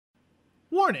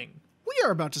Warning! We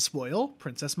are about to spoil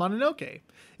Princess Mononoke.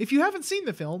 If you haven't seen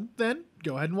the film, then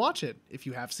go ahead and watch it. If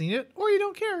you have seen it, or you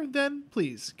don't care, then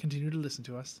please continue to listen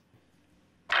to us.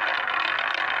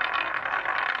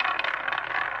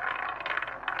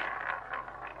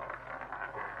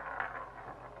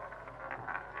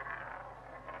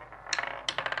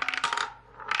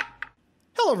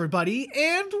 Hello, everybody,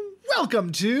 and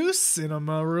welcome to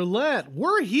Cinema Roulette.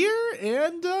 We're here,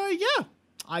 and yeah,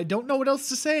 I don't know what else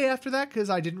to say after that because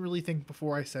I didn't really think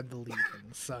before I said the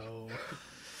lead-in. So,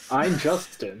 I'm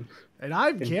Justin, and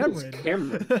I'm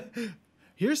Cameron.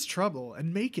 Here's trouble,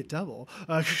 and make it double.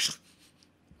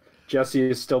 Jessie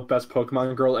is still best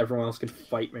Pokemon girl. Everyone else can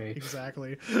fight me.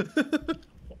 Exactly.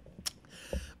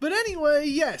 But anyway,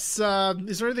 yes.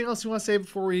 Is there anything else you want to say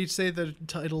before we say the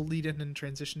title, lead-in, and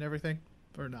transition, everything?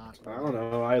 Or not? I don't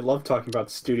know. I love talking about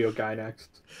Studio Gainax.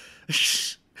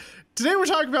 Today we're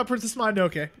talking about Princess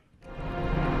Mononoke.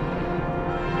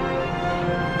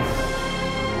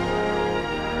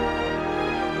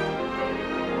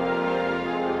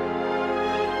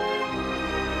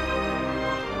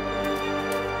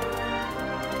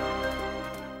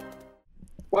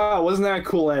 Wow, wasn't that a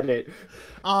cool edit?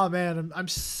 Oh man, I'm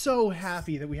so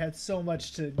happy that we had so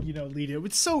much to lead it.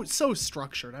 It's so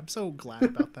structured. I'm so glad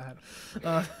about that.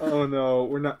 Oh no,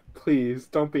 we're not. Please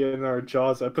don't be in our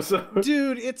Jaws episode,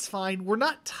 dude. It's fine. We're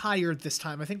not tired this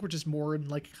time. I think we're just more in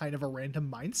like kind of a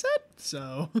random mindset.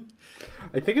 So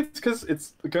I think it's because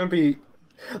it's gonna be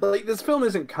like this film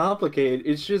isn't complicated.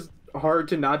 It's just hard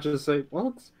to not just say,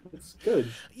 well, it's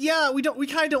good. Yeah, we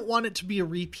kind of don't want it to be a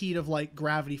repeat of like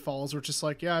Gravity Falls, which is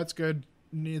like, yeah, it's good.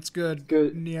 It's good.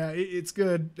 Yeah, it's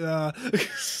good. It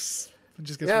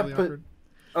just gets really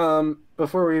awkward.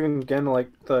 Before we even get into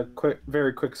like the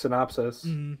very quick synopsis,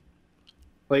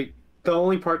 like the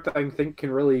only part that I think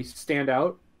can really stand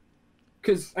out,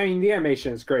 because I mean the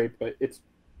animation is great, but it's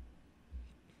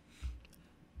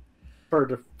hard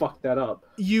to fuck that up.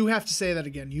 You have to say that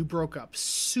again. You broke up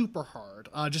super hard.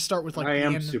 Just start with like. I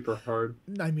am super hard.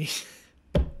 I mean.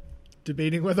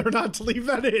 Debating whether or not to leave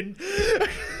that in.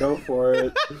 Go for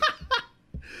it.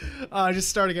 Just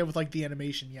start again with like the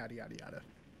animation, yada yada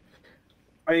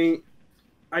yada.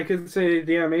 I could say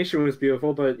the animation was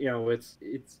beautiful, but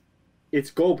it's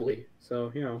Ghibli,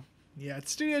 so Yeah,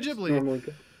 it's Studio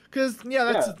Ghibli. Because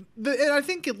and I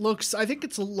think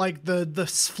it's like the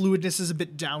fluidness is a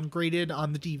bit downgraded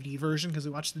on the DVD version because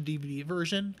we watched the DVD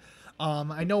version.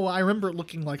 I remember it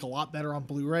looking like a lot better on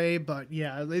Blu-ray, but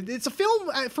yeah, it's a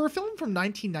film for a film from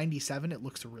 1997. It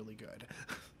looks really good.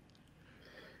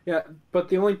 Yeah, but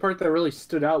the only part that really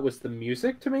stood out was the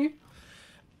music to me.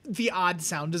 The odd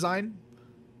sound design.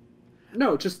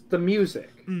 No, just the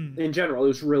music in general. It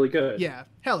was really good. Yeah,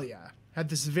 hell yeah. Had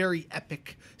this very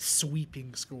epic,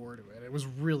 sweeping score to it. It was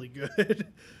really good.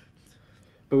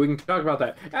 But we can talk about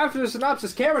that after the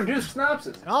synopsis. Cameron, do the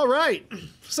synopsis. All right.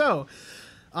 So.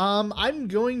 I'm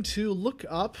going to look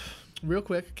up real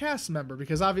quick a cast member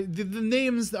because the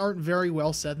names aren't very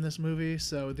well said in this movie,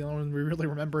 so the only one we really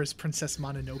remember is Princess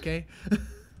Mononoke.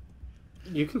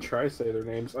 You can try to say their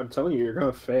names. I'm telling you, you're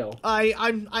gonna fail.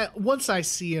 I once I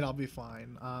see it, I'll be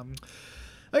fine.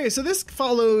 Okay, so this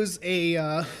follows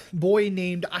a boy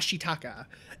named Ashitaka.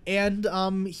 And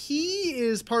he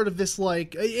is part of this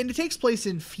and it takes place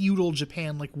in feudal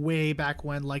Japan, like way back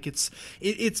when, like it's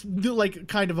like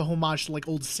kind of a homage to like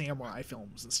old samurai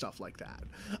films and stuff like that.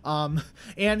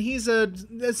 And he's a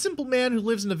simple man who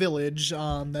lives in a village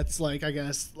that's like, I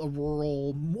guess,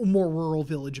 more rural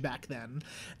village back then.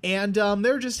 And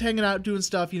they're just hanging out doing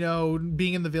stuff,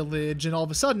 being in the village, and all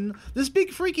of a sudden this big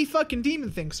freaky fucking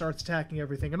demon thing starts attacking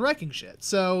everything and wrecking shit.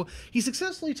 So he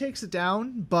successfully takes it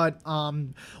down, but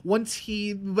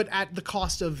at the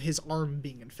cost of his arm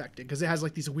being infected, because it has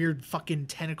like these weird fucking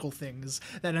tentacle things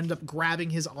that end up grabbing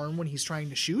his arm when he's trying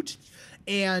to shoot.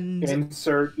 And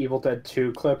insert Evil Dead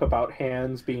 2 clip about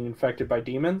hands being infected by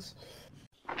demons.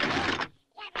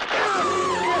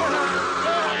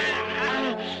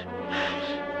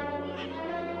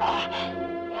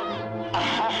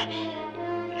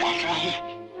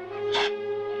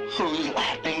 Who's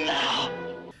laughing now?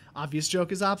 Obvious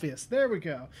joke is obvious. There we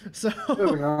go. So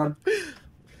moving on.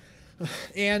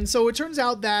 And so it turns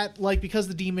out that because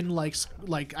the demon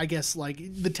I guess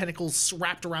the tentacles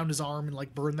wrapped around his arm and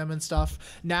like burned them and stuff,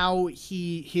 now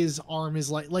his arm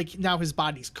is like now his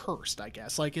body's cursed, I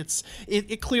guess. Like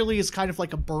it clearly is kind of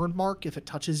like a burn mark if it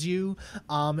touches you.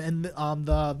 And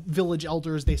the village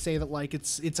elders, they say that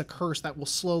it's a curse that will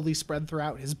slowly spread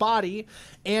throughout his body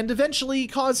and eventually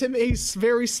cause him a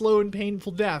very slow and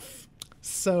painful death.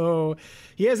 So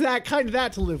he has that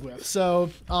to live with.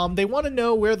 So they want to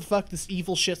know where the fuck this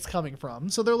evil shit's coming from.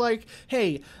 So they're like,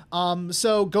 hey,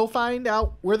 so go find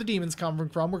out where the demons coming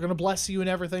from. We're gonna bless you and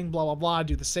everything, blah blah blah,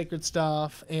 do the sacred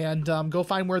stuff, and go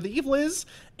find where the evil is,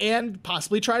 and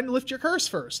possibly try to lift your curse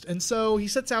first. And so he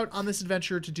sets out on this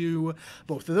adventure to do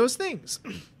both of those things.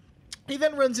 He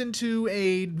then runs into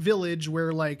a village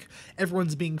where, like,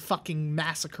 everyone's being fucking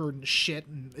massacred and shit,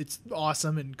 and it's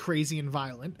awesome and crazy and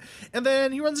violent. And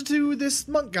then he runs into this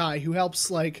monk guy who helps,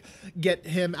 like, get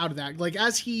him out of that. Like,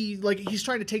 as he's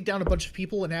trying to take down a bunch of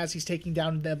people, and as he's taking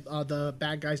down the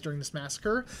bad guys during this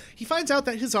massacre, he finds out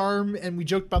that his arm, and we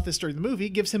joked about this during the movie,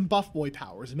 gives him buff boy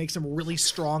powers. It makes him really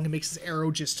strong. It makes his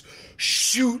arrow just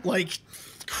shoot like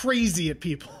crazy at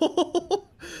people.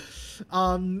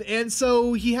 And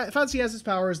so he finds he has his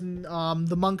powers, and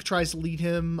the monk tries to lead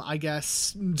him, I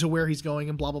guess, to where he's going,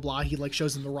 and blah blah blah. He like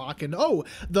shows him the rock, and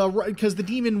because the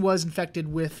demon was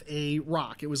infected with a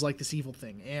rock, it was like this evil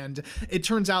thing, and it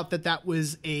turns out that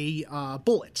was a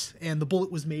bullet, and the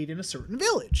bullet was made in a certain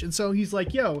village. And so he's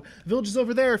like, yo, the village is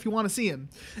over there if you want to see him.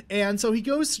 And so he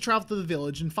goes to travel to the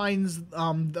village and finds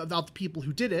about the people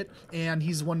who did it, and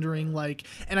he's wondering, like,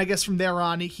 and I guess from there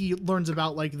on he learns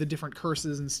about like the different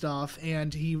curses and stuff,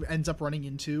 and he ends up running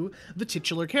into the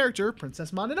titular character,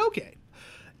 Princess Mononoke.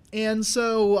 And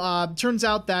so turns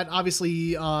out that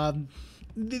obviously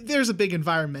there's a big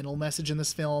environmental message in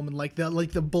this film, and like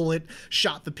the bullet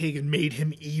shot the pig and made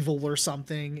him evil or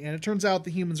something. And it turns out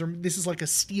the humans this is like a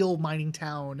steel mining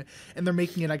town, and they're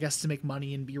making it, I guess, to make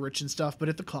money and be rich and stuff, but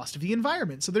at the cost of the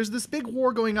environment. So there's this big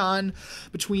war going on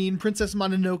between Princess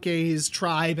Mononoke's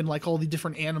tribe and like all the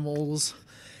different animals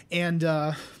and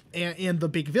the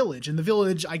big village. And the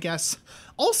village, I guess,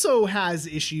 also has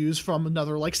issues from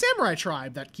another like samurai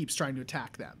tribe that keeps trying to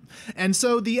attack them. And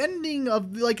so the ending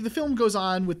of like the film goes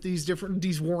on with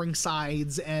these warring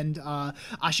sides, and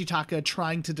Ashitaka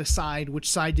trying to decide which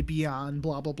side to be on,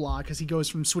 blah blah blah, because he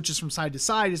switches from side to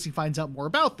side as he finds out more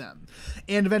about them.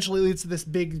 And eventually leads to this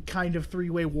big kind of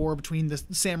three-way war between the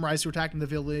samurais who are attacking the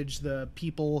village, the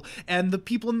people in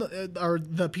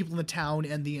the town,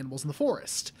 and the animals in the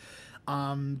forest.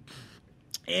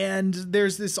 And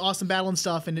there's this awesome battle and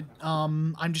stuff, and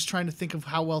I'm just trying to think of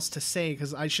how else to say,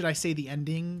 because should I say the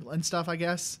ending and stuff, I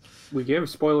guess? We gave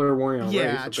spoiler warning already.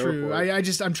 Yeah, so true.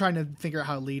 I'm trying to figure out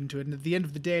how to lead into it. And at the end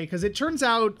of the day, because it turns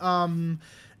out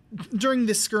during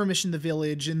this skirmish in the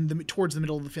village, towards the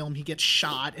middle of the film, he gets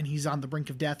shot and he's on the brink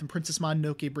of death, and Princess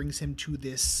Mononoke brings him to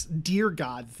this deer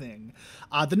god thing.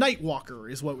 The Night Walker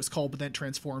is what it was called, but then it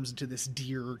transforms into this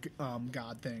deer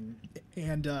god thing.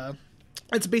 And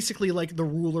it's basically like the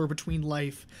ruler between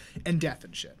life and death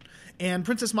and shit. And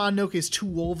Princess Mononoke's two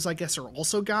wolves, I guess, are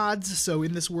also gods. So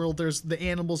in this world, the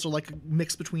animals are like a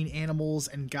mix between animals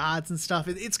and gods and stuff.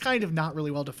 It's kind of not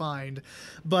really well defined,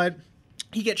 but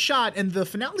he gets shot, and the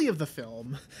finale of the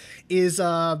film is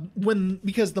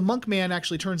because the monk man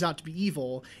actually turns out to be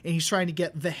evil, and he's trying to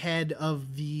get the head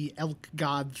of the elk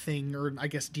god thing, or I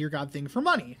guess deer god thing, for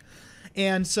money.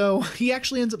 And so he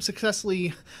actually ends up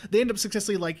successfully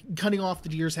like cutting off the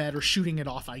deer's head, or shooting it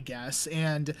off, I guess.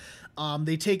 And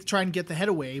they try and get the head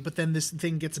away, but then this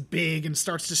thing gets big and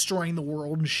starts destroying the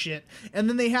world and shit. And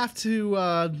then they have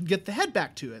to get the head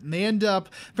back to it. And they end up,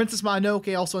 Princess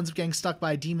Mononoke also ends up getting stuck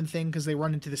by a demon thing, because they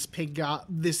run into this pig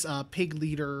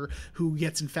leader who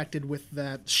gets infected with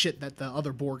that shit that the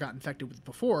other boar got infected with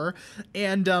before.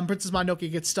 And Princess Mononoke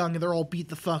gets stung, and they're all beat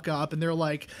the fuck up. And they're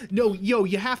like, no, yo,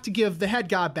 you have to give the head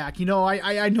god back. You know,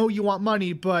 I know you want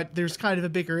money, but there's kind of a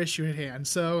bigger issue at hand.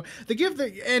 So they give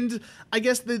and I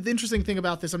guess the interesting thing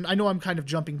about this, I know I'm kind of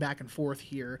jumping back and forth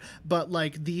here, but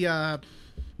like what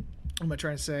am I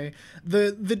trying to say?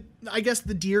 I guess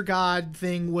the deer god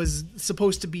thing was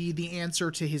supposed to be the answer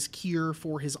to his cure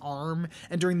for his arm,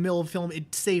 and during the middle of the film,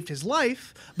 it saved his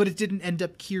life, but it didn't end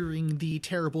up curing the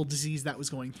terrible disease that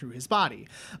was going through his body.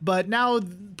 But now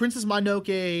Princess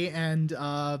Mononoke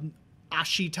and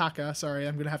Ashitaka, sorry,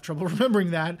 I'm gonna have trouble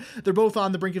remembering that. They're both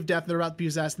on the brink of death, and they're about to be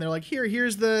possessed, and they're like,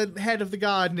 here's the head of the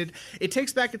god, and it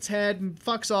takes back its head and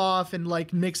fucks off and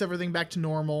like makes everything back to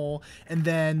normal, and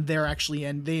then they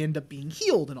end up being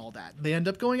healed and all that. They end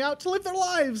up going out to live their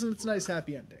lives, and it's a nice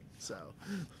happy ending. So,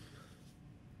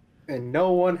 and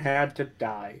no one had to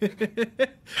die.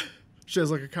 Shows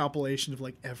like a compilation of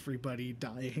like everybody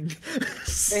dying.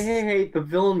 hey, the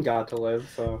villain got to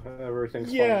live, so everything's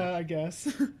fine. Yeah, I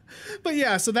guess. But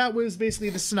yeah, so that was basically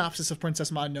the synopsis of Princess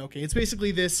Mononoke. It's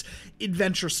basically this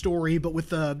adventure story, but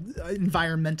with a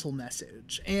environmental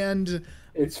message. And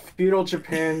it's feudal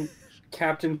Japan,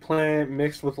 Captain Planet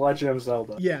mixed with Legend of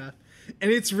Zelda. Yeah.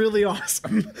 and it's really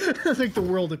awesome. Like the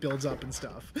world it builds up and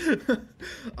stuff.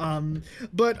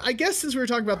 But I guess since we were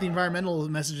talking about the environmental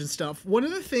message and stuff, one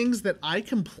of the things that I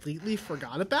completely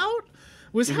forgot about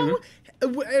was how,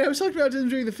 and I was talking about it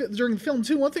during the film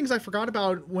too. One of the things I forgot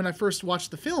about when I first watched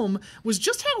the film was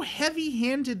just how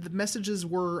heavy-handed the messages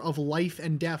were of life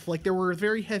and death. Like there were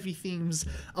very heavy themes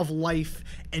of life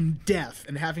and death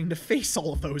and having to face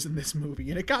all of those in this movie,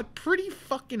 and it got pretty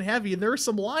fucking heavy. And there were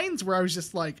some lines where I was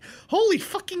just like, "Holy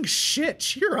fucking shit!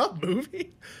 Cheer up,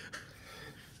 movie."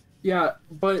 Yeah,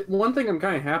 but one thing I'm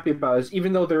kind of happy about is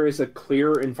even though there is a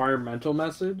clear environmental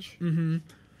message,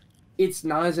 it's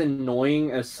not as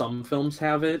annoying as some films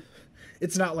have it.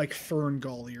 It's not like Fern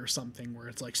Gully or something where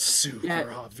it's like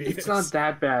super obvious. It's not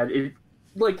that bad.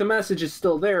 Like the message is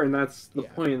still there, and that's the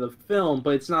point of the film.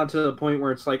 But it's not to the point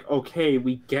where it's like, okay,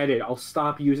 we get it. I'll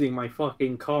stop using my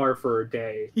fucking car for a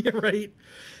day. Yeah, right.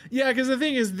 Yeah, because the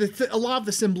thing is, a lot of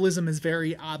the symbolism is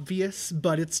very obvious,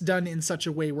 but it's done in such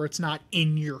a way where it's not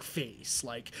in your face.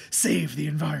 Like, save the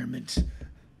environment.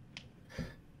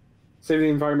 Save the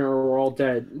environment or we're all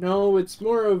dead. No, it's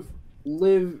more of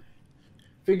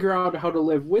figure out how to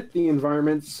live with the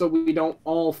environment so we don't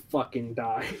all fucking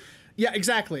die. Yeah,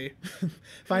 exactly.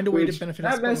 Find a way to benefit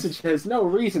us both. That message has no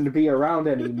reason to be around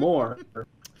anymore.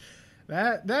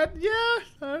 Yeah, I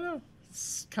don't know.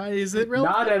 It's kind of, is it real?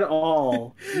 Not at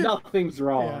all. Nothing's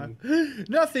wrong. Yeah.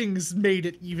 Nothing's made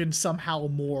it even somehow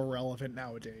more relevant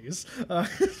nowadays.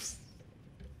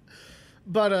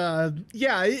 But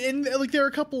yeah, and like there are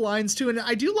a couple lines too, and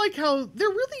I do like how there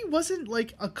really wasn't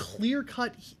like a clear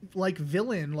cut like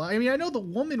villain. I mean, I know the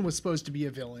woman was supposed to be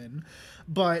a villain,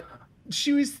 but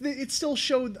it still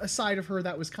showed a side of her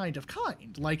that was kind of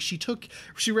kind. Like she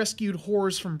rescued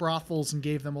whores from brothels and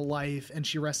gave them a life, and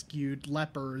she rescued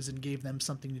lepers and gave them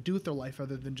something to do with their life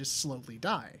other than just slowly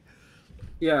die.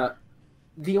 Yeah,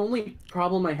 the only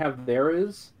problem I have there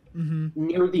is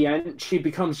near the end she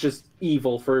becomes just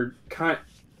evil for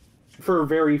a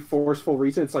very forceful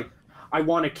reason. It's like, I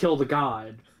want to kill the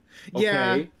god. Okay?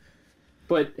 Yeah.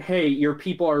 But hey, your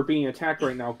people are being attacked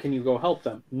right now. Can you go help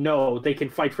them? No, they can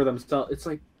fight for themselves. It's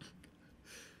like,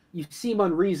 you seem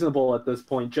unreasonable at this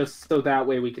point, just so that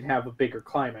way we can have a bigger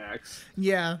climax.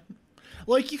 Yeah.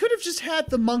 Like, you could have just had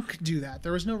the monk do that.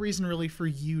 There was no reason really for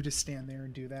you to stand there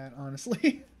and do that,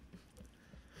 honestly.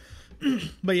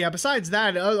 But yeah, besides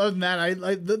that, other than that,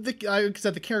 I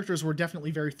said the characters were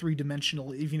definitely very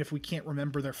three-dimensional, even if we can't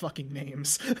remember their fucking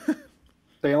names.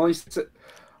 They only...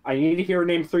 I need to hear a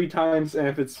name 3 times, and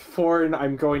if it's foreign,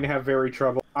 I'm going to have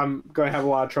I'm going to have a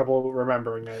lot of trouble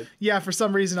remembering it. Yeah, for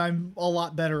some reason, I'm a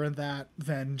lot better at that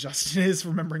than Justin is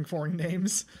remembering foreign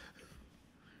names.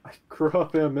 I grew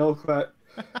up in a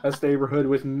middle-class neighborhood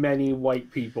with many white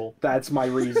people. That's my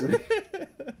reason.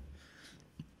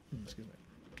 Excuse me.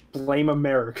 Blame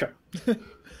America.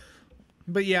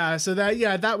 But yeah, so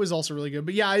that was also really good.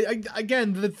 But yeah,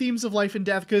 again, the themes of life and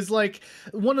death, because like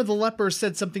one of the lepers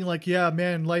said something like, yeah,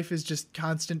 man, life is just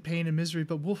constant pain and misery,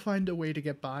 but we'll find a way to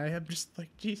get by. I'm just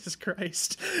like, Jesus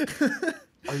Christ.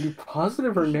 Are you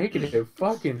positive or negative?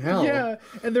 Fucking hell. Yeah,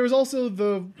 and there was also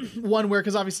the one where,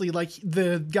 because obviously, like,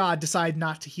 the god decided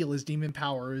not to heal his demon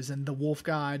powers, and the wolf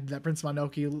god, that Prince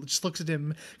Mononoke, just looks at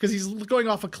him, because he's going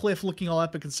off a cliff looking all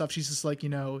epic and stuff. She's just like,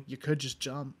 you could just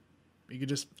jump. You could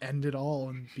just end it all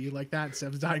and be like that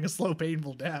instead of dying a slow,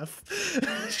 painful death.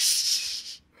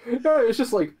 No, it's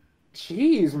just like,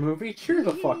 geez, movie, cheer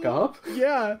the fuck up.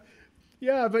 Yeah.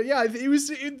 Yeah, but yeah, it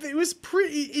was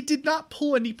pretty. It did not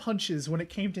pull any punches when it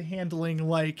came to handling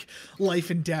like life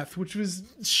and death, which was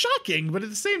shocking. But at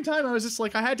the same time, I was just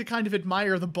like, I had to kind of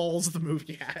admire the balls the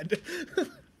movie had.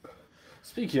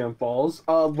 Speaking of balls,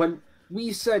 when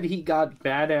we said he got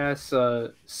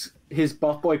badass, his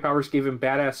buff boy powers gave him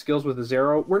badass skills with his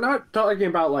arrow, we're not talking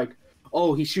about like,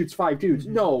 oh, he shoots 5 dudes.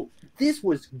 No, this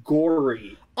was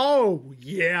gory. Oh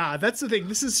yeah, that's the thing.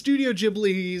 This is Studio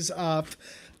Ghibli's.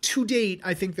 To date,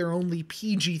 I think their only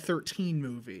PG-13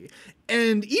 movie.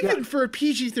 And even for a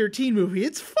PG-13 movie,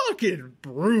 it's fucking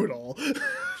brutal.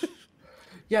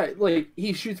 Yeah, like,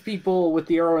 he shoots people with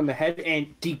the arrow in the head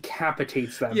and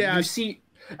decapitates them. Yeah. You see,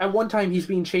 at one time, he's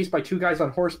being chased by 2 guys on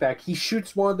horseback. He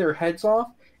shoots one of their heads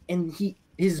off, and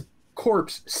his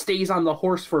corpse stays on the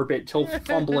horse for a bit till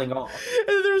fumbling off.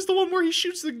 And there's the one where he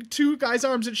shoots the 2 guys'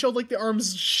 arms and showed, like, the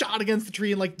arms shot against the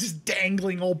tree and, like, just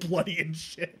dangling all bloody and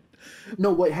shit. No,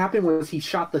 what happened was he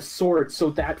shot the sword, so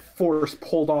that force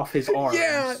pulled off his arms.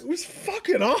 Yeah, it was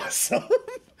fucking awesome.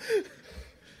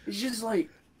 It's just like...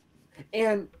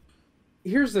 And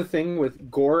here's the thing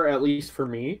with gore, at least for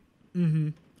me.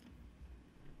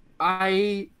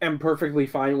 I am perfectly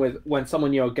fine with when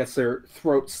someone, gets their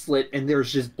throat slit and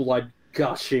there's just blood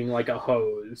gushing like a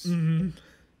hose.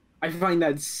 I find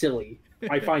that silly.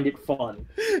 I find it fun.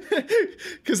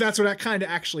 Because that's what kind of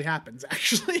actually happens,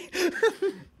 actually.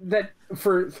 That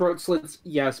for throat slits,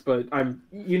 yes, but I'm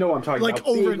I'm talking like about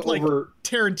over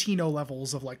Tarantino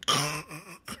levels of like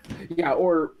yeah,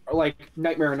 or like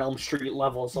Nightmare on Elm Street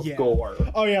levels of gore.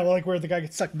 Oh yeah, like where the guy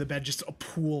gets stuck in the bed, just a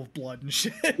pool of blood and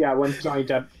shit. Yeah, when Johnny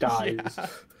Depp dies. Yeah.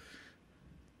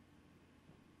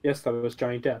 Yes, that was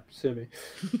Johnny Depp, sue me.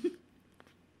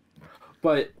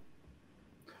 But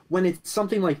when it's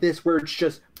something like this where it's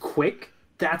just quick,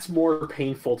 that's more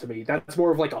painful to me. That's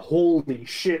more of like a holy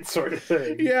shit sort of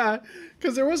thing. Yeah,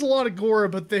 because there was a lot of gore,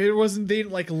 but they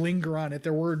didn't like linger on it.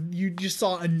 You just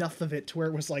saw enough of it to where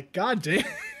it was like, god damn.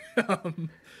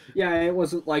 Yeah, it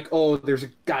wasn't like, oh, there's a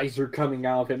geyser coming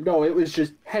out of him. No, it was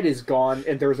just head is gone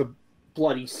and there's a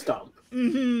bloody stump.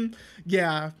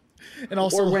 Yeah, and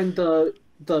also or when the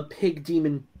pig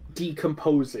demon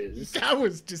decomposes. That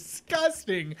was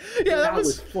disgusting. Yeah, that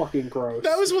was fucking gross.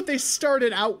 That was what they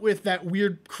started out with, that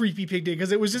weird creepy pig day,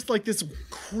 because it was just like this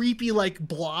creepy like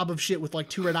blob of shit with like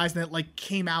two red eyes, and it like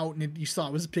came out and you saw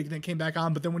it was a pig, and it came back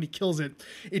on, but then when he kills it,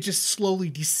 it just slowly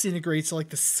disintegrates, so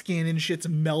like the skin and shit's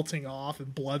melting off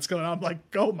and blood's going on. I'm like,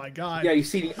 oh my god. Yeah, you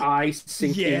see the eye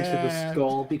sink into the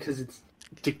skull because it's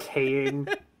decaying.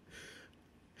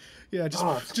 Yeah,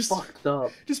 just fucked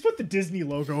up. Just put the Disney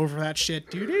logo over that shit.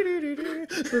 Yeah.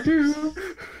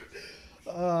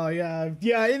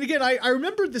 And again, I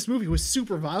remembered this movie was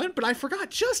super violent, but I forgot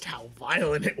just how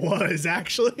violent it was,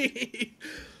 actually.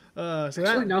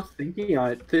 Now thinking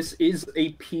on it, this is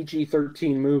a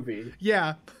PG-13 movie.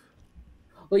 Yeah.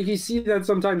 Like, you see that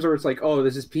sometimes where it's like, oh,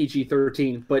 this is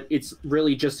PG-13, but it's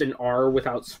really just an R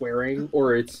without swearing,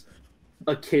 or it's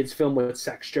a kid's film with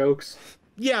sex jokes.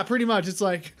 Yeah, pretty much. It's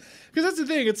like, because that's the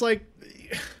thing. It's like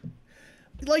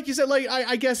you said, like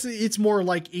I guess it's more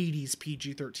like 80s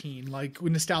PG-13. Like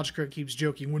when Nostalgia Critic keeps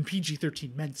joking, when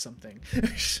PG-13 meant something.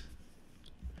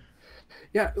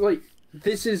 Yeah, like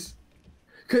this is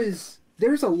because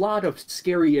there's a lot of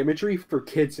scary imagery for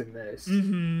kids in this.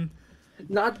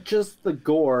 Not just the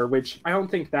gore, which I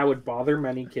don't think that would bother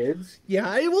many kids.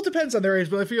 Yeah, it will depends on their age,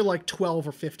 but if you're like 12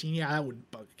 or 15, yeah, that wouldn't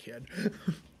bug a kid.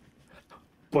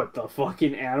 But the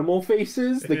fucking animal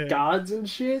faces, the gods and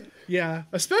shit. Yeah,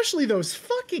 especially those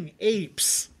fucking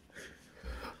apes.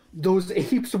 Those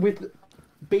apes with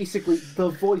basically the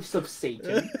voice of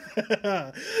Satan.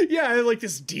 Yeah, like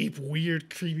this deep, weird,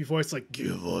 creepy voice, like,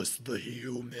 give us the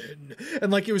human.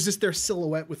 And like it was just their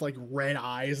silhouette with like red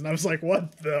eyes, and I was like,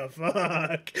 what the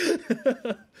fuck?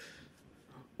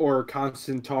 Or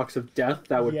constant talks of death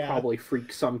that would probably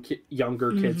freak some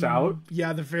younger kids out.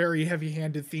 Yeah, the very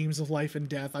heavy-handed themes of life and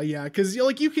death. Yeah, because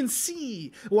like you can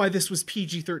see why this was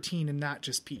PG-13 and not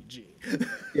just PG.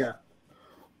 Yeah.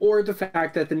 Or the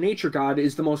fact that the nature god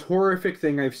is the most horrific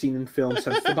thing I've seen in film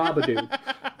since the Babadook.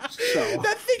 So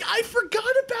that thing, I forgot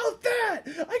about that. I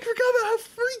forgot about how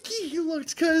freaky he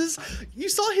looked, because you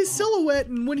saw his silhouette,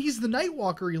 and when he's the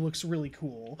Nightwalker, he looks really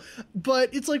cool.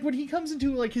 But it's like when he comes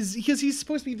into like because he's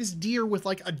supposed to be this deer with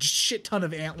like a shit ton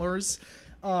of antlers.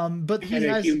 But he has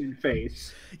a human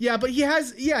face. Yeah, but he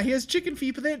has chicken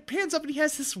feet, but then it pans up and he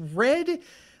has this red,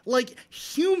 like,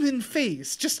 human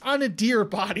face just on a deer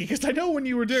body. Because I know when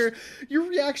you were there, your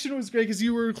reaction was great, because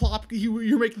you were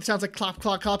making sounds like clop,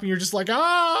 clop, clop, and you're just like,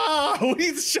 ah, when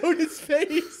he showed his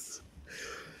face.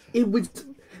 It's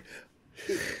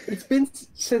been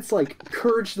since like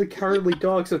Courage the Cowardly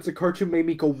Dog since the cartoon made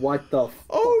me go, what the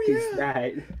fuck is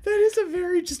that? That is a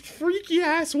very just freaky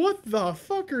ass, what the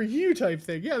fuck are you type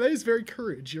thing. Yeah, that is very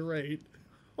Courage, you're right.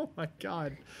 Oh my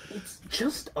god. It's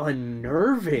just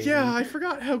unnerving. Yeah, I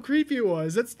forgot how creepy it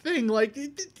was. That's the thing. Like,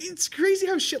 it's crazy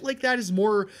how shit like that is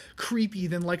more creepy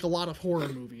than like a lot of horror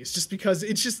movies, just because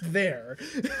it's just there.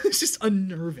 It's just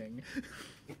unnerving.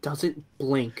 It doesn't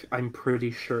blink, I'm pretty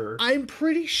sure. I'm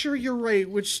pretty sure you're right,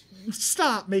 which,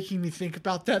 stop making me think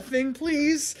about that thing,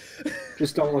 please.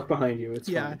 Just don't look behind you, it's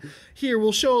fine. Here,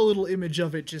 we'll show a little image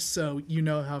of it just so you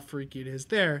know how freaky it is.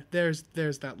 There's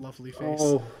that lovely face.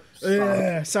 Oh,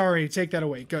 sorry, take that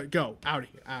away. Go, out of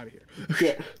here.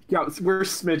 Yeah, where's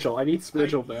Smidgel? I need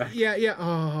Smidgel back. Yeah,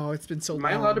 oh, it's been so long. Am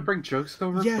I allowed to bring jokes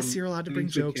over? Yes, you're allowed to bring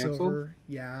jokes over.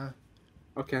 Yeah.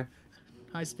 Okay.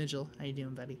 Hi, Smidgel. How you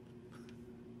doing, buddy?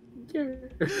 Yeah.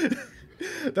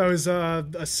 That was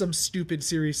some stupid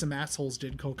series some assholes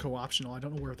did called Co-optional. I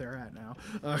don't know where they're at now.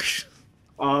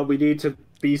 We need to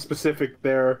be specific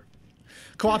there.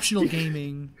 Co-optional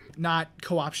gaming, not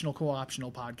co-optional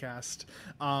podcast.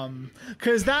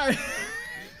 Because that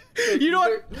You know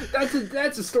what?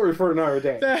 That's a story for another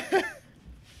day.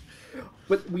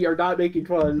 But we are not making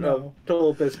fun of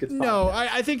Total Biscuits. No,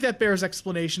 I think that bears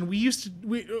explanation.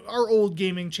 Our old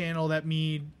gaming channel that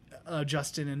me,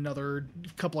 Justin, and another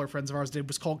couple of friends of ours did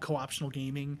was called Co-optional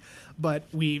Gaming, but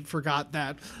we forgot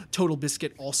that Total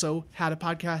Biscuit also had a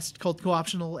podcast called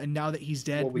Co-optional, and now that he's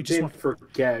dead, well, we just didn't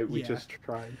forget. We just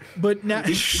tried. But now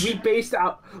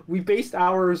we based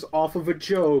ours off of a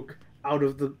joke out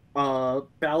of the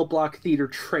Battle Block Theater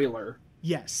trailer.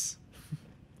 Yes.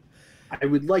 I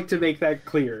would like to make that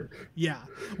clear. Yeah,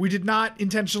 we did not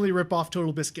intentionally rip off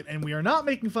Total Biscuit, and we are not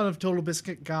making fun of Total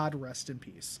Biscuit. God rest in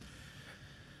peace.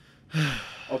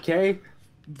 Okay,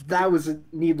 that was a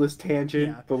needless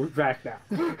tangent, but we're back now.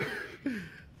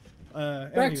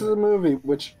 Back to the movie,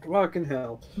 which fucking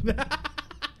hell.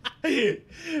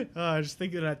 Just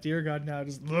thinking of that Dear God now,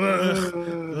 just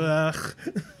ugh.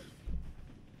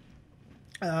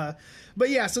 But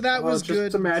yeah, so that was just good.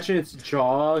 Just imagine its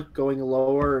jaw going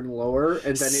lower and lower,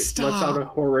 and then it lets out a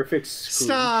horrific scream.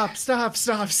 Stop.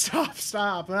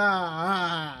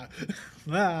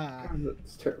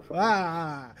 That's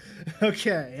terrifying.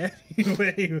 Okay.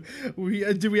 Anyway,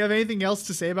 do we have anything else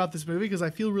to say about this movie? Because I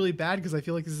feel really bad because I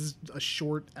feel like this is a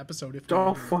short episode.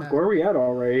 Oh, fuck, where are we at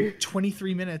already?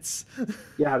 23 minutes.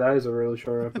 Yeah, that is a really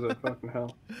short episode. Fucking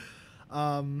hell.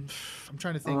 I'm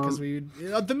trying to think because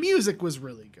the music was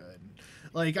really good.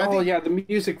 Like, the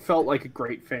music felt like a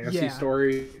great fantasy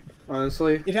story.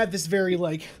 Honestly, it had this very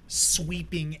like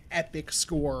sweeping, epic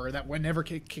score that whenever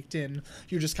it kicked in,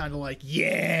 you're just kind of like,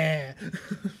 yeah.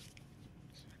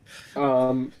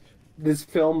 This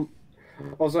film.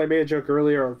 Also, I made a joke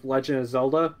earlier of Legend of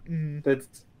Zelda. Mm-hmm.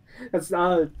 That's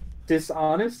not a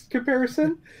dishonest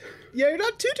comparison. Yeah, you're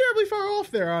not too terribly far off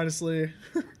there, honestly.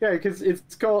 Yeah, because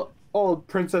it's called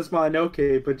Princess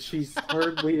Mononoke, but she's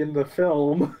hardly in the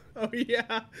film. Oh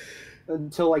yeah.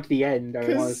 Until like the end,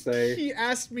 I want to say. He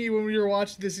asked me when we were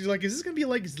watching this, he's like, "Is this gonna be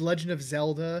like Legend of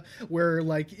Zelda, where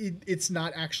like it's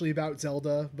not actually about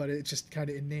Zelda, but it's just kind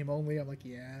of in name only?" I'm like,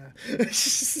 "Yeah."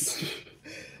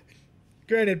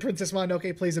 Granted, Princess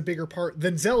Mononoke plays a bigger part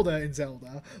than Zelda in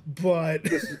Zelda, but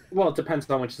well, it depends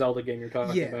on which Zelda game you're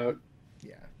talking about.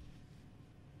 Yeah.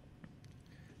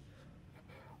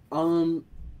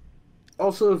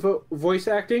 Also, voice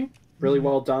acting really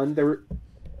well done.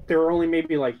 There were only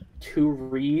maybe like 2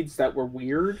 reads that were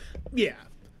weird. Yeah.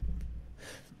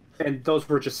 And those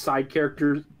were just side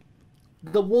characters.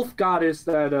 The wolf goddess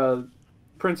that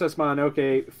Princess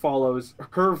Mononoke follows,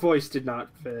 her voice did not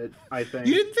fit, I think.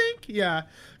 You didn't think? Yeah.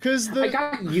 I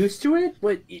got used to it,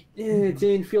 but it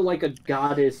didn't feel like a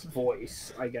goddess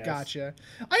voice, I guess. Gotcha.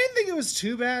 I didn't think it was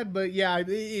too bad, but yeah,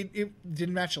 it did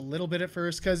match a little bit at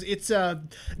first, because it's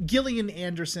Gillian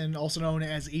Anderson, also known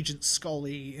as Agent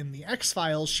Scully in the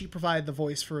X-Files. She provided the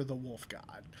voice for the Wolf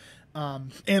God.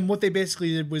 And what they basically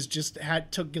did was just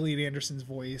took Gillian Anderson's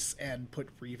voice and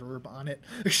put reverb on it.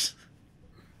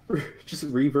 Just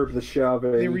reverb the shit out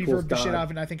of it. They reverb the shit out of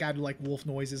it, and I think added like wolf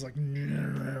noises, like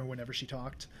whenever she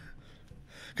talked.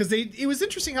 Because it was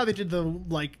interesting how they did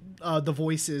the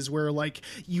voices where like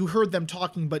you heard them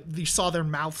talking, but you saw their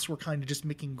mouths were kind of just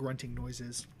making grunting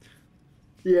noises.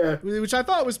 Yeah, which I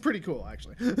thought was pretty cool,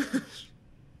 actually.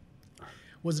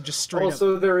 Wasn't just straight.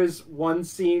 Also, there is one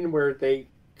scene where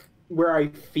I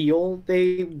feel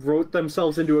they wrote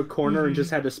themselves into a corner and just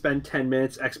had to spend 10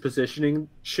 minutes expositioning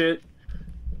shit.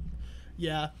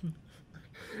 Yeah.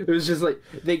 It was just like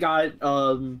they got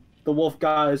the wolf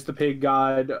goddess, the pig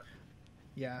god,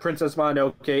 Princess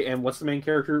Mononoke, and what's the main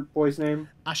character boy's name?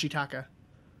 Ashitaka.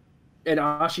 And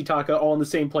Ashitaka all in the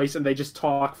same place, and they just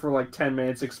talk for like 10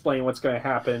 minutes, explain what's going to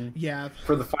happen. Yeah.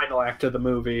 For the final act of the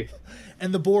movie.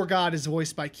 And the boar god is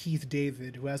voiced by Keith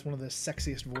David, who has one of the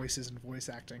sexiest voices in voice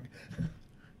acting.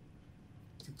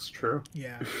 It's true.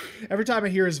 Yeah. Every time I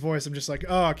hear his voice, I'm just like,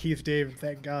 oh, Keith David,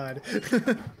 thank God.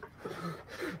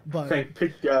 But thank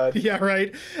pig god. Yeah,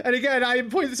 right. And again, I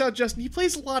pointed this out, Justin. He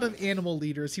plays a lot of animal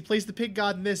leaders. He plays the pig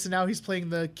god in this, and now he's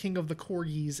playing the king of the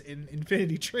corgis in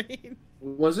Infinity Train.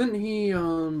 Wasn't he?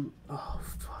 Oh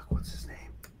fuck! What's his name?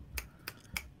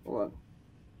 Hold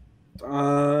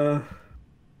on.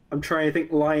 I'm trying to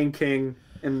think. Lion King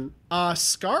and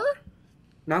Scar?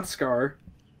 Not Scar.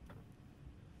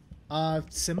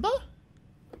 Simba?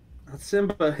 Not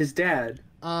Simba. His dad.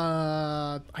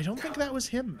 I don't think that was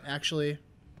him, actually.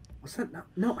 Was that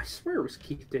no? I swear it was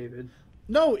Keith David.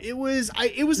 No, it was.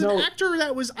 It was an actor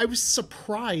that was. I was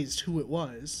surprised who it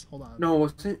was. Hold on. No,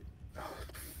 was it? Oh,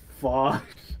 fuck.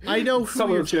 I know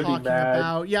who you're talking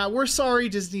about. Yeah, we're sorry,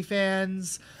 Disney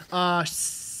fans.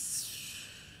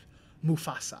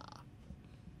 Mufasa.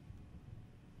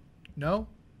 No.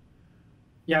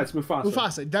 Yeah, it's Mufasa.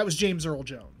 Mufasa. That was James Earl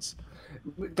Jones.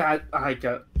 That I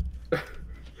get.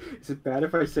 Is it bad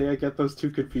if I say I get those two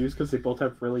confused because they both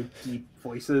have really deep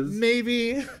voices?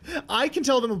 Maybe. I can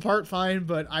tell them apart fine,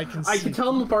 but I can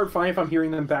tell them apart fine if I'm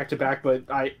hearing them back to back, but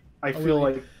I feel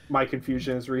really? like my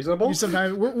confusion is reasonable.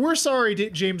 Sometimes we're sorry,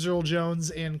 James Earl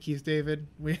Jones and Keith David.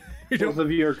 We Both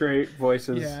of you are great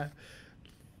voices. Yeah.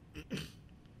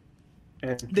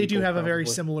 And They do have a very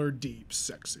probably. similar, deep,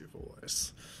 sexy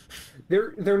voice.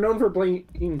 They're known for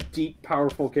playing deep,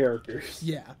 powerful characters.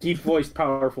 Yeah. Deep voiced,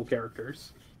 powerful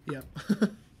characters. Yep.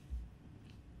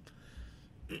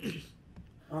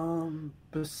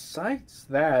 Besides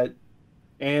that,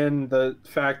 and the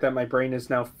fact that my brain is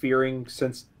now fearing,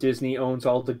 since Disney owns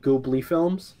all the Ghibli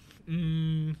films,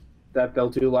 that they'll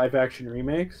do live action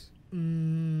remakes.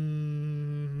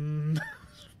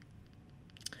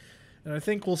 And I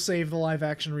think we'll save the live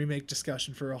action remake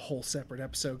discussion for a whole separate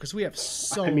episode because we have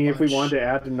so I mean, much. if we wanted to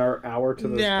add another hour to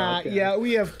this podcast. Yeah,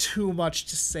 we have too much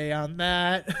to say on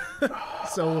that.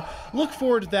 So look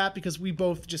forward to that because we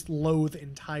both just loathe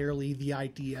entirely the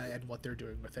idea and what they're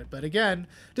doing with it. But again,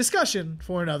 discussion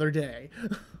for another day.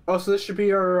 Oh, so this should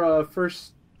be our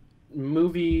first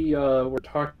movie we're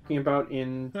talking about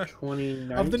in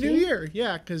 2019? Of the new year,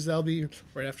 yeah, because that'll be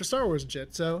right after Star Wars and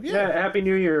shit. So, Yeah, Happy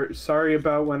New Year. Sorry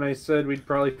about when I said we'd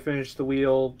probably finish The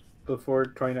Wheel before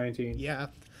 2019. Yeah.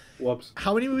 Whoops.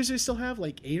 How many movies do we still have?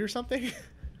 Like 8 or something?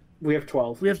 We have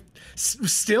 12. We have...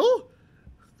 Still?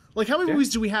 Like, how many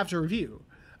movies do we have to review?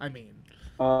 I mean...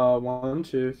 1,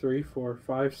 2, 3, 4,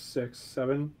 5, 6,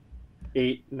 7,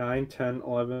 8, 9, 10,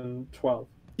 11, 12.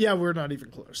 Yeah, we're not even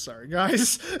close. Sorry,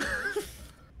 guys.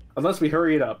 Unless we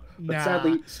hurry it up. But Nah.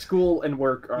 sadly, school and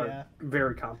work are Yeah.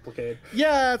 very complicated.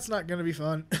 Yeah, it's not going to be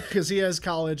fun because he has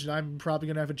college and I'm probably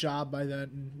going to have a job by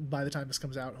then, by the time this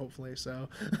comes out, hopefully. So,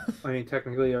 I mean,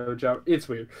 technically, a job. It's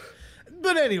weird.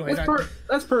 but anyway,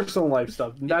 That's personal life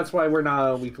stuff. That's why we're not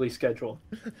on a weekly schedule.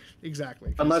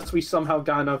 exactly. 'Cause- Unless we somehow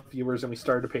got enough viewers and we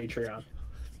started a Patreon.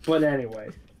 But anyway.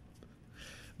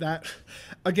 that,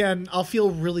 again, I'll feel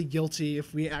really guilty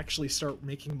if we actually start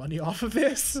making money off of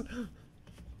this.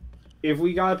 If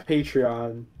we got a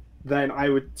Patreon, then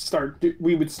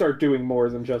we would start doing more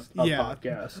than just a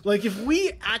podcast. Like, if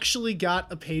we actually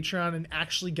got a Patreon and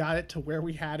actually got it to where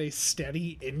we had a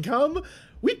steady income,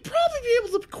 we'd probably be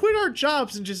able to quit our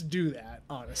jobs and just do that,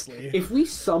 honestly. If we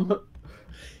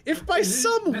If by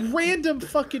some random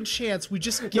fucking chance we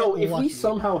just get if lucky. we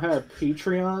somehow had a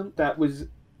Patreon that was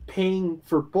paying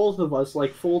for both of us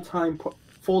like full-time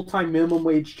minimum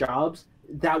wage jobs,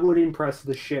 that would impress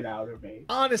the shit out of me.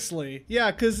 Honestly,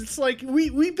 yeah, because it's like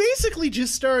we basically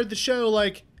just started the show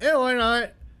like, hey, why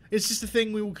not? It's just a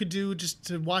thing we could do just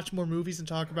to watch more movies and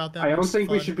talk about them. I don't It's think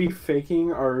we fun. should be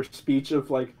faking our speech of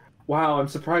like, wow, I'm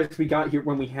surprised we got here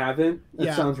when we haven't. That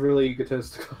Yeah. sounds really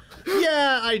egotistical.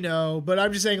 Yeah, I know, but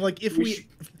I'm just saying, like, if We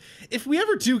if we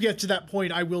ever do get to that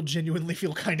point, I will genuinely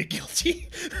feel kind of guilty.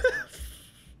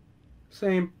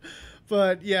 Same.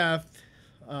 But yeah,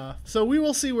 so we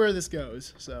will see where this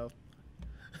goes. So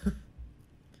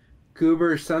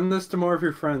Goober, send this to more of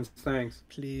your friends. Thanks.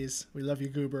 please, we love you,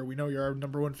 Goober. We know you're our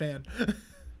 #1 fan.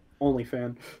 Only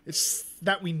fan. It's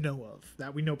that we know of,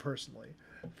 that we know personally.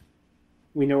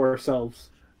 We know ourselves.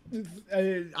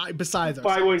 Besides But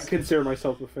I ourselves. wouldn't consider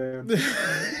myself a fan.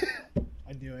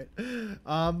 I knew it.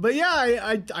 But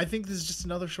yeah, I think this is just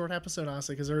another short episode,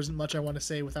 honestly, because there isn't much I want to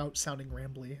say without sounding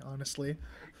rambly, honestly.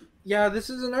 Yeah, this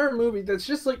is another movie that's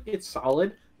just like, it's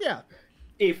solid. Yeah.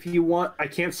 If you want, I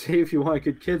can't say if you want a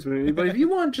good kids movie, but if you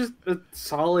want just a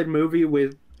solid movie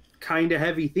with kind of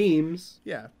heavy themes,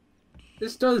 Yeah.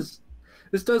 this does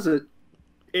it.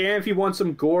 And if you want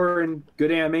some gore and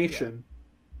good animation,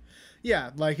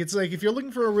 Yeah, like it's like if you're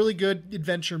looking for a really good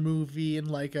adventure movie and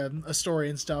like a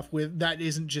story and stuff with that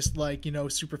isn't just like, you know,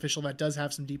 superficial, that does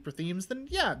have some deeper themes, then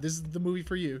yeah, this is the movie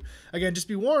for you. Again, just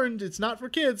be warned, it's not for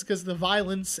kids because of the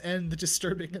violence and the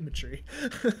disturbing imagery.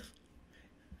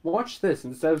 watch this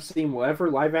instead of seeing whatever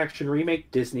live action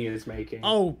remake Disney is making.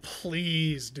 Oh,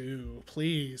 please do.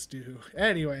 Please do.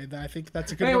 Anyway, I think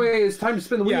that's a good Anyway, it's time to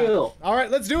spin the Yeah. wheel. All right,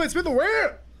 let's do it. Spin the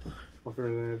wheel. Well,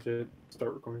 first I have to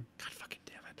start recording. God fucking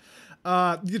damn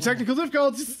it. The technical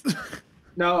difficulties.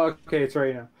 No, okay, it's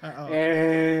right now. Uh-oh.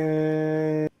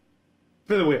 And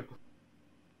spin the wheel.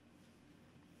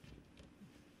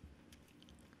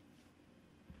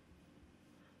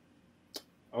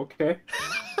 Okay.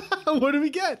 What do we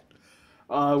get?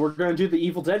 We're gonna do the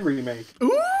Evil Dead remake.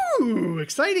 Ooh,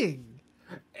 exciting.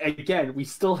 Again, we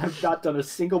still have not done a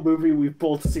single movie we've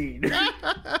both seen.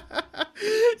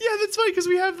 Yeah, that's funny because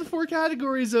we have the 4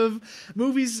 categories of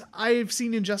movies I've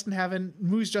seen and Justin haven't,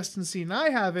 movies Justin's seen and I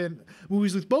haven't,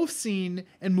 movies we've both seen,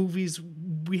 and movies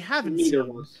we haven't Neither seen.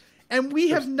 of us. And we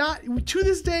have not, to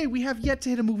this day, we have yet to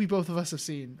hit a movie both of us have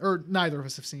seen, or neither of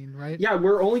us have seen, right? Yeah,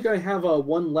 we're only going to have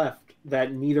one left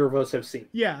that neither of us have seen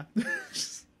Yeah.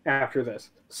 after this.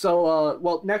 So,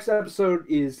 well, next episode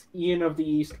is Ian of the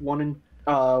East 1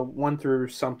 through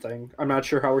something. I'm not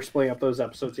sure how we're splitting up those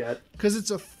episodes yet. Because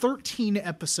it's a 13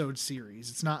 episode series.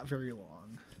 It's not very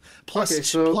long. Plus, Okay,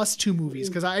 so- plus 2 movies.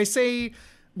 Because I say,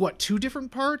 what, 2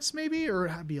 different parts maybe? Or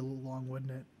that'd be a little long,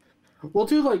 wouldn't it? We'll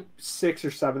do like 6 or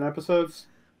 7 episodes,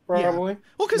 probably. Yeah.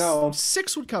 Well, because No.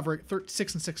 6 would cover it.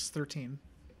 6 and 6 is 13.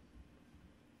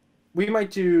 We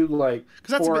might do like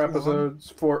 'Cause that's a 4 bit long.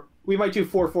 episodes. We might do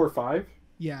 4, 4, 5,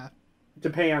 Yeah.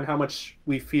 depending on how much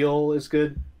we feel is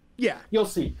good. Yeah. You'll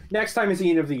see. Next time is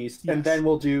Ian of the East, and Yes. then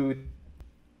we'll do.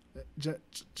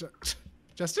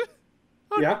 Justin?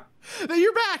 Yeah. No,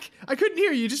 you're back. I couldn't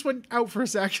hear you. You just went out for a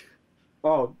sec.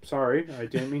 Oh, sorry, I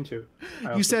didn't mean to.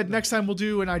 You said next time we'll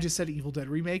do, and I just said Evil Dead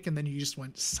remake, and then you just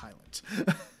went silent.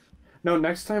 No,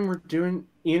 next time we're doing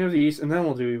Ian of the East, and then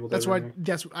we'll do Evil Dead. That's why.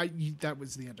 Remake. That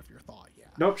was the end of your thought. Yeah.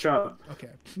 Nope, shut up.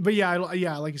 Okay. But yeah,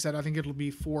 yeah, like you said, I think it'll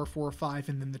be 4, 4, 5,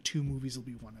 and then the 2 movies will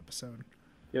be 1 episode.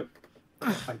 Yep.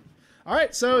 All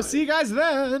right. So see you guys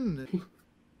then.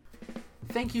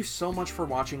 Thank you so much for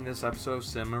watching this episode of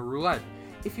Cinema Roulette.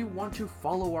 If you want to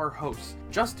follow our hosts,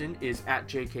 Justin is at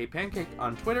JKPancake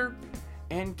on Twitter,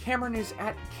 and Cameron is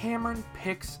at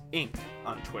CameronPicksInc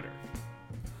on Twitter.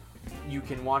 You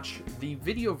can watch the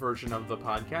video version of the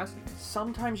podcast.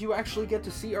 Sometimes you actually get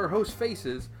to see our host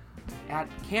faces at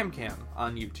CamCam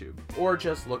on YouTube, or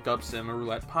just look up Cinema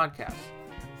Roulette Podcast.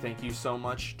 Thank you so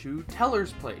much to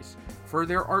Teller's Place for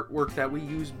their artwork that we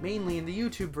use mainly in the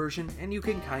YouTube version and you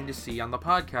can kind of see on the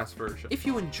podcast version. If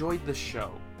you enjoyed the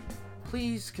show,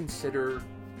 please consider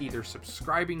either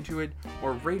subscribing to it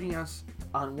or rating us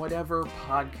on whatever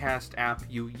podcast app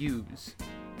you use.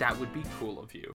 That would be cool of you.